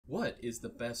what is the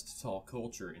best tall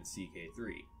culture in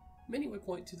CK3? Many would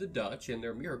point to the Dutch and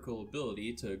their miracle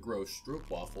ability to grow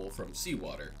stroopwafel from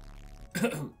seawater.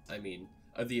 I mean,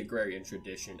 the agrarian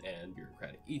tradition and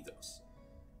bureaucratic ethos.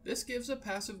 This gives a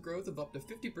passive growth of up to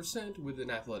 50% with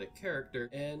an athletic character,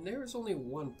 and there is only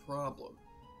one problem.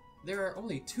 There are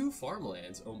only 2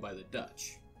 farmlands owned by the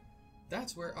Dutch.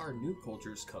 That's where our new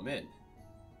cultures come in.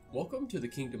 Welcome to the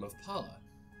Kingdom of Pala.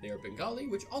 They are Bengali,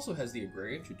 which also has the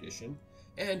agrarian tradition,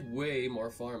 and way more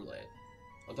farmland.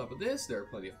 On top of this, there are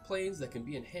plenty of plains that can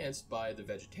be enhanced by the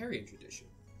vegetarian tradition.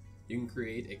 You can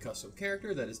create a custom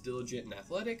character that is diligent and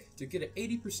athletic to get an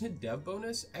 80% dev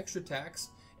bonus, extra tax,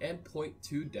 and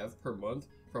 0.2 dev per month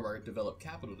from our develop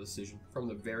capital decision from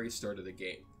the very start of the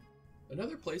game.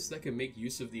 Another place that can make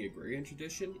use of the agrarian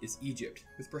tradition is Egypt,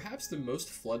 with perhaps the most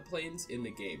floodplains in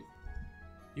the game.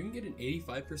 You can get an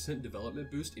 85% development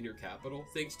boost in your capital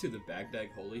thanks to the Baghdad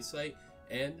holy site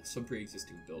and some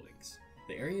pre-existing buildings.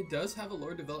 The area does have a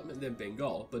lower development than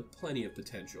Bengal, but plenty of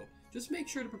potential. Just make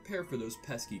sure to prepare for those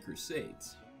pesky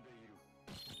crusades.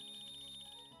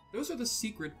 Those are the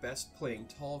secret best playing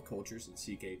tall cultures in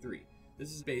CK3.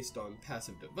 This is based on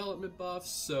passive development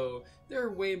buffs, so there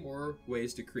are way more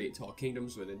ways to create tall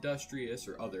kingdoms with industrious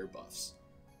or other buffs.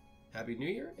 Happy New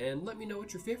Year, and let me know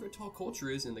what your favorite tall culture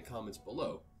is in the comments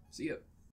below. See ya!